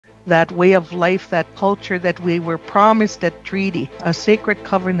that way of life, that culture that we were promised at treaty. A sacred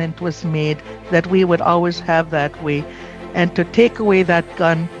covenant was made that we would always have that way. And to take away that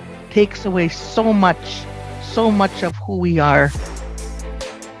gun takes away so much of who we are.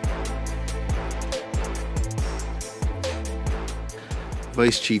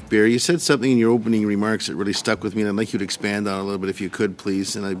 Vice Chief Bear, you said something in your opening remarks that really stuck with me, and I'd like you to expand on it a little bit if you could,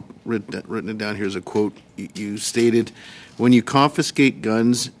 please. And I've written it down here as a quote. You stated, when you confiscate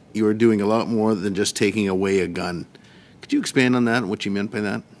guns, you are doing a lot more than just taking away a gun. Could you expand on that and what you meant by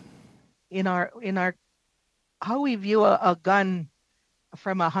that? In our how we view a gun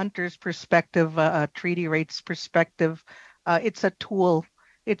from a hunter's perspective, a treaty rights perspective, it's a tool.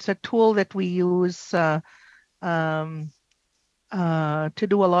 It's a tool that we use to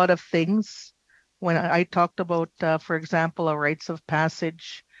do a lot of things. When I talked about, for example, a rites of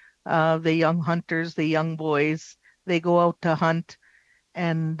passage, the young hunters, the young boys, they go out to hunt,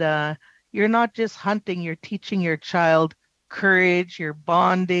 and you're not just hunting, you're teaching your child courage, you're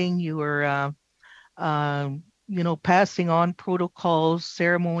bonding, you're passing on protocols,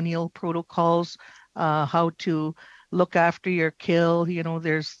 ceremonial protocols, how to look after your kill.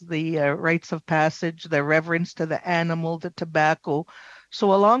 There's the rites of passage, the reverence to the animal, the tobacco.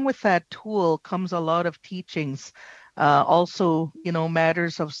 So along with that tool comes a lot of teachings. Also,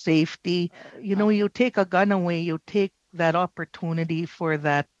 matters of safety. You take a gun away, you take that opportunity for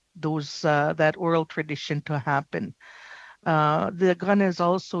that oral tradition to happen. The gun is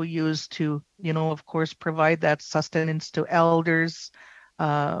also used to, of course, provide that sustenance to elders.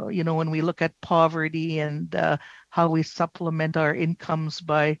 When we look at poverty and how we supplement our incomes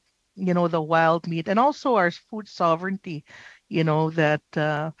by, the wild meat, and also our food sovereignty,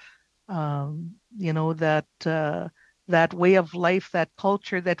 that way of life, that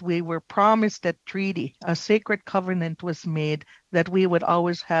culture that we were promised at treaty. A sacred covenant was made that we would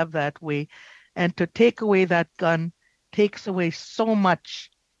always have that way. And to take away that gun takes away so much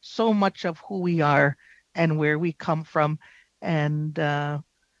of who we are and where we come from. And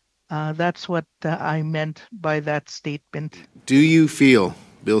that's what I meant by that statement. Do you feel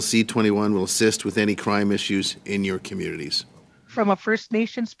Bill C-21 will assist with any crime issues in your communities? From a First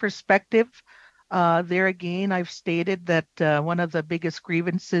Nations perspective, there again, I've stated that one of the biggest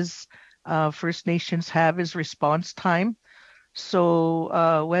grievances First Nations have is response time.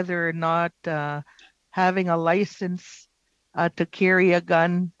 So whether or not having a license to carry a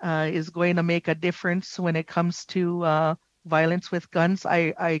gun is going to make a difference when it comes to violence with guns,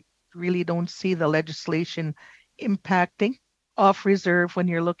 I really don't see the legislation impacting. Off reserve, when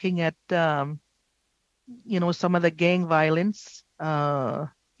you're looking at some of the gang violence,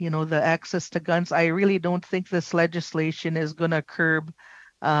 the access to guns, I really don't think this legislation is going to curb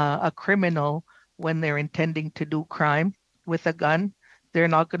a criminal when they're intending to do crime with a gun. They're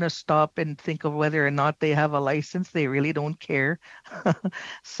not going to stop and think of whether or not they have a license. They really don't care.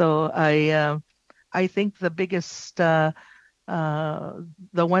 So I think the biggest, the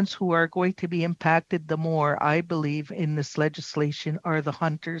ones who are going to be impacted the more, I believe, in this legislation are the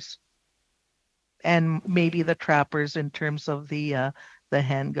hunters and maybe the trappers in terms of the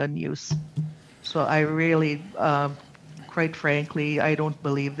handgun use. So I really, quite frankly, I don't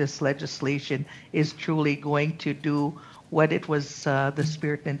believe this legislation is truly going to do what it was the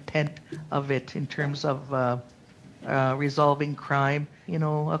spirit and intent of it in terms of resolving crime.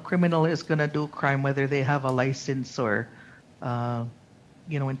 A criminal is going to do crime whether they have a license or,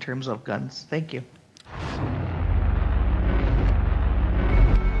 in terms of guns. Thank you.